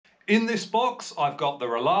In this box, I've got the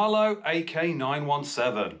Rlaarlo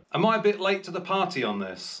AK917. Am I a bit late to the party on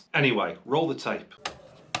this? Anyway, roll the tape.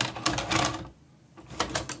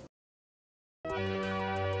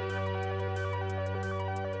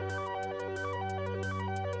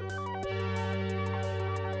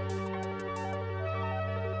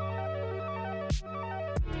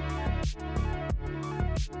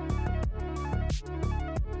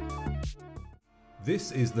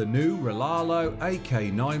 This is the new Rlaarlo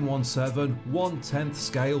AK917 1/10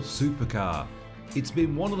 scale supercar. It's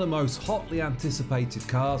been one of the most hotly anticipated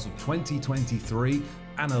cars of 2023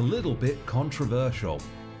 and a little bit controversial.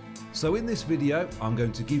 So in this video, I'm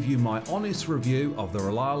going to give you my honest review of the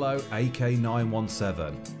Rlaarlo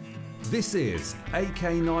AK917. This is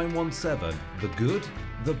AK917, the good,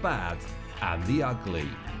 the bad, and the ugly.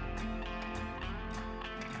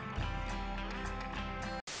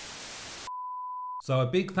 So a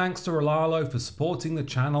big thanks to Rlaarlo for supporting the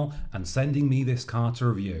channel and sending me this car to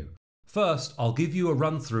review. First, I'll give you a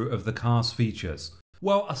run through of the car's features.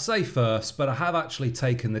 Well, I say first, but I have actually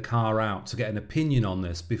taken the car out to get an opinion on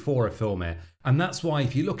this before I film it, and that's why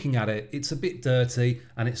if you're looking at it, it's a bit dirty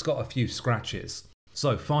and it's got a few scratches.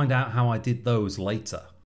 So find out how I did those later.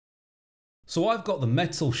 So I've got the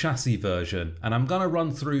metal chassis version, and I'm going to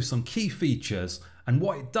run through some key features and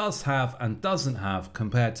what it does have and doesn't have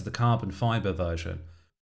compared to the carbon fibre version.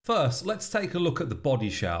 First, let's take a look at the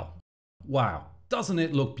body shell. Wow, doesn't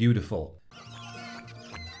it look beautiful?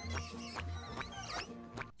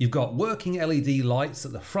 You've got working LED lights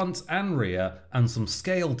at the front and rear and some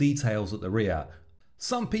scale details at the rear.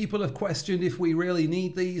 Some people have questioned if we really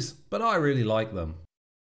need these, but I really like them.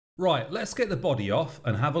 Right, let's get the body off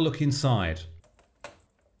and have a look inside.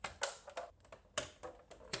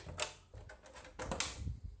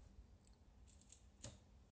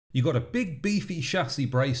 You've got a big beefy chassis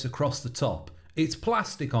brace across the top. It's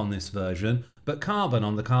plastic on this version, but carbon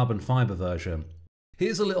on the carbon fibre version.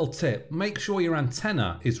 Here's a little tip, make sure your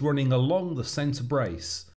antenna is running along the centre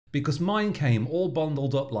brace, because mine came all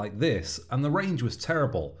bundled up like this and the range was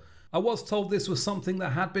terrible. I was told this was something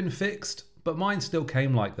that had been fixed, but mine still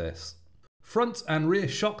came like this. Front and rear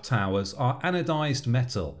shock towers are anodised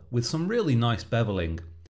metal with some really nice bevelling.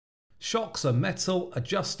 Shocks are metal,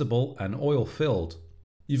 adjustable and oil filled.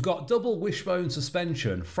 You've got double wishbone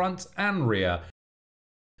suspension front and rear.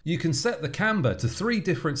 You can set the camber to 3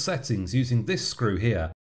 different settings using this screw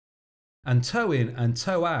here. And toe in and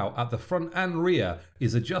toe out at the front and rear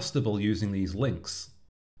is adjustable using these links.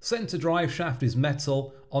 Centre drive shaft is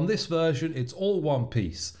metal. On this version it's all one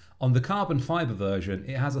piece. On the carbon fibre version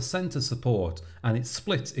it has a centre support and it's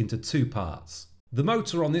split into 2 parts. The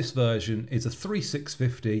motor on this version is a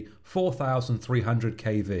 3650 4300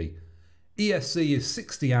 kV. ESC is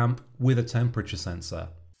 60 amp with a temperature sensor.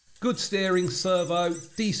 Good steering, servo,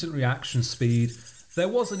 decent reaction speed. There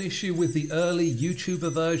was an issue with the early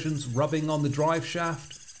YouTuber versions rubbing on the drive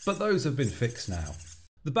shaft, but those have been fixed now.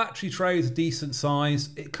 The battery tray is a decent size.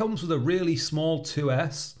 It comes with a really small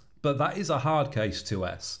 2S, but that is a hard case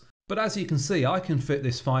 2S. But as you can see, I can fit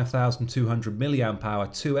this 5200 mAh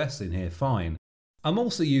 2S in here fine. I'm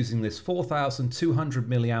also using this 4200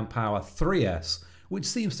 mAh 3S, which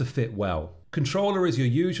seems to fit well. Controller is your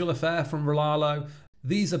usual affair from Rlaarlo.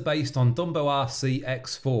 These are based on Dumbo RC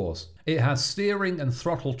X4s. It has steering and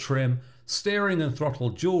throttle trim, steering and throttle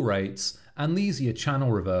dual rates, and these are your channel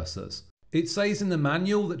reversers. It says in the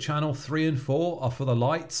manual that channel 3 and 4 are for the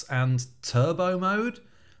lights and turbo mode,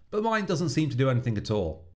 but mine doesn't seem to do anything at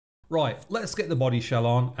all. Right, let's get the body shell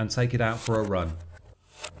on and take it out for a run.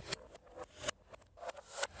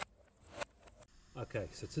 Okay,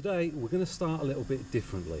 so today we're going to start a little bit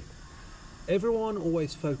differently. Everyone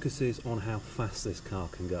always focuses on how fast this car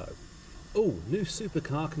can go. Oh, new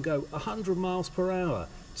supercar can go 100 miles per hour,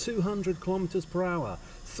 200 kilometers per hour,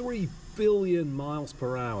 3 billion miles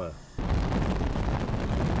per hour.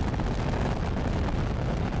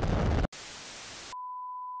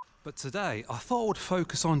 But today I thought I would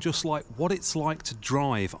focus on just like what it's like to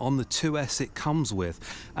drive on the 2S it comes with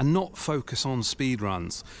and not focus on speed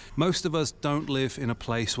runs. Most of us don't live in a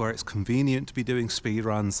place where it's convenient to be doing speed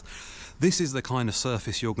runs. This is the kind of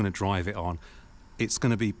surface you're going to drive it on. It's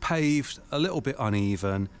going to be paved, a little bit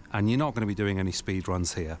uneven, and you're not going to be doing any speed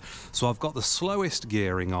runs here. So I've got the slowest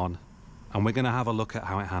gearing on and we're going to have a look at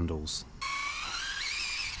how it handles.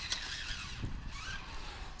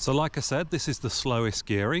 So like I said, this is the slowest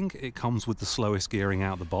gearing. It comes with the slowest gearing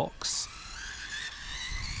out the box.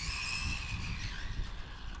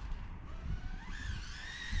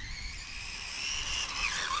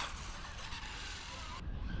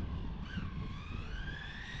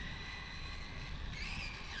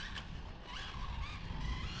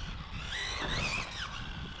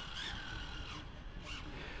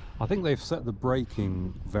 I think they've set the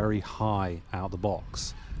braking very high out the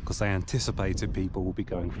box because they anticipated people will be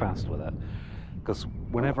going fast with it. Because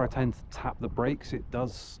whenever I tend to tap the brakes, it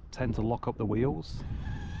does tend to lock up the wheels.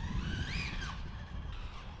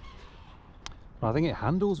 But I think it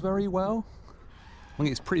handles very well. I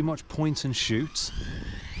think it's pretty much point and shoot.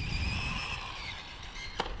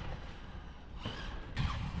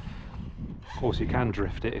 Of course, you can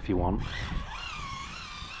drift it if you want.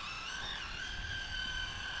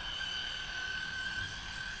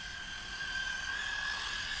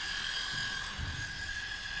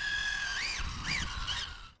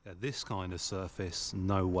 Yeah, this kind of surface,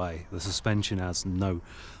 no way. The suspension has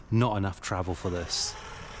not enough travel for this.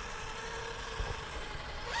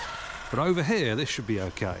 But over here, this should be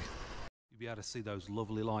okay. You'll be able to see those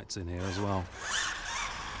lovely lights in here as well.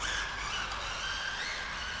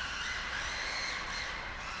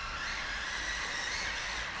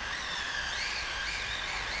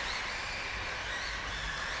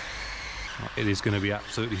 It is going to be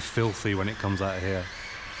absolutely filthy when it comes out of here.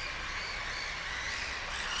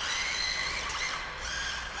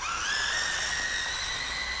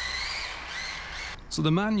 So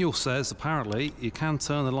the manual says apparently you can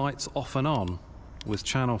turn the lights off and on with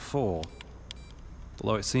channel 4,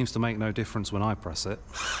 although it seems to make no difference when I press it.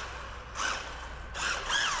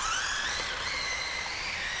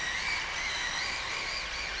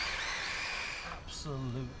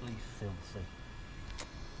 Absolutely filthy.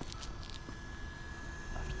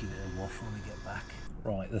 I'll have to give it a wash when we get back.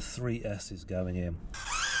 Right, the 3S is going in.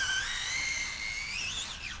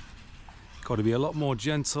 Got to be a lot more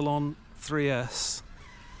gentle on 3S,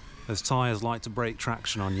 as tyres like to break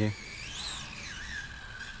traction on you.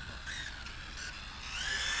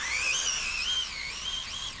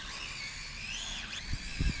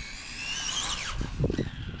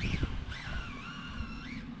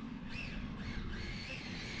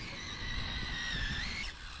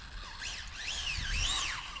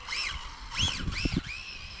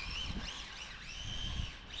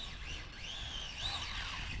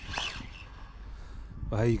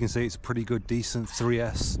 Well, here you can see it's a pretty good, decent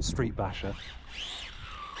 3S street basher.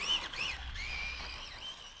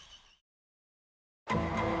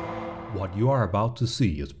 What you are about to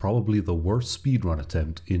see is probably the worst speedrun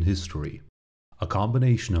attempt in history. A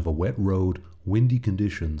combination of a wet road, windy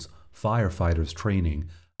conditions, firefighters training,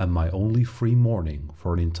 and my only free morning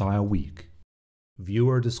for an entire week.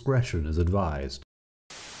 Viewer discretion is advised.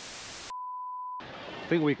 I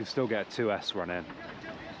think we can still get a 2S run in.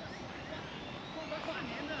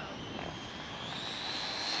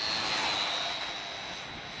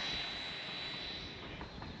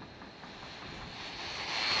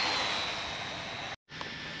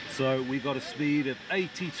 So we got a speed of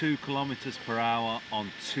 82 kilometers per hour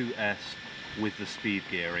on 2S with the speed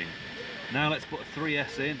gearing. Now let's put a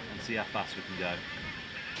 3S in and see how fast we can go.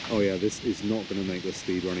 Oh yeah, this is not going to make the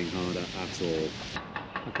speed running harder at all.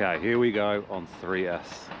 Okay, here we go on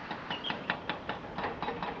 3S.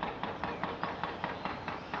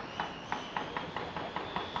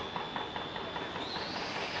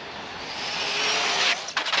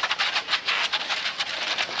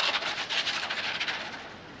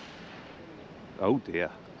 Oh dear.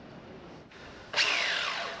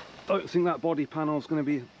 Don't think that body panel is going to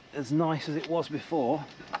be as nice as it was before.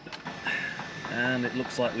 And it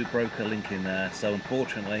looks like we broke a link in there, so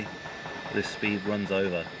unfortunately this speed runs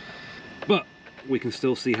over. But we can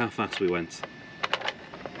still see how fast we went.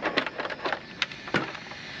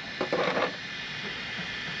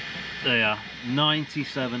 There you are,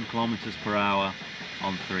 97 kilometers per hour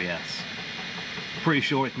on 3S. Pretty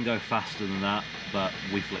sure it can go faster than that, but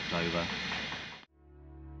we flipped over.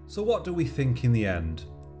 So what do we think in the end?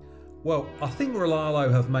 Well, I think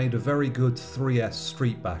Rlaarlo have made a very good 3S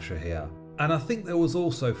street basher here. And I think there was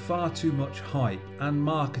also far too much hype and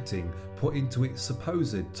marketing put into its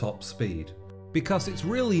supposed top speed. Because it's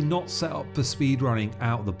really not set up for speedrunning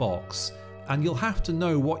out the box, and you'll have to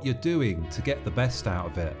know what you're doing to get the best out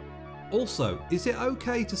of it. Also, is it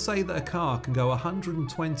okay to say that a car can go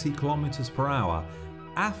 120 kilometers per hour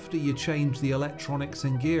after you change the electronics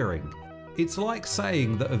and gearing? It's like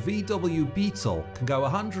saying that a VW Beetle can go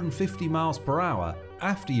 150 miles per hour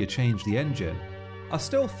after you change the engine. I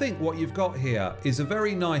still think what you've got here is a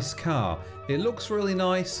very nice car. It looks really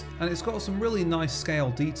nice and it's got some really nice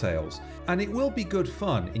scale details, and it will be good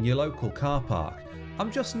fun in your local car park. I'm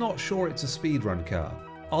just not sure it's a speedrun car.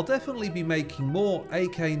 I'll definitely be making more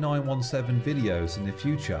AK917 videos in the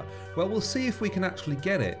future where we'll see if we can actually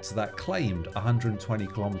get it to that claimed 120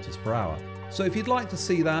 kilometers per hour. So if you'd like to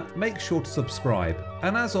see that, make sure to subscribe,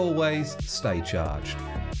 and as always, stay charged.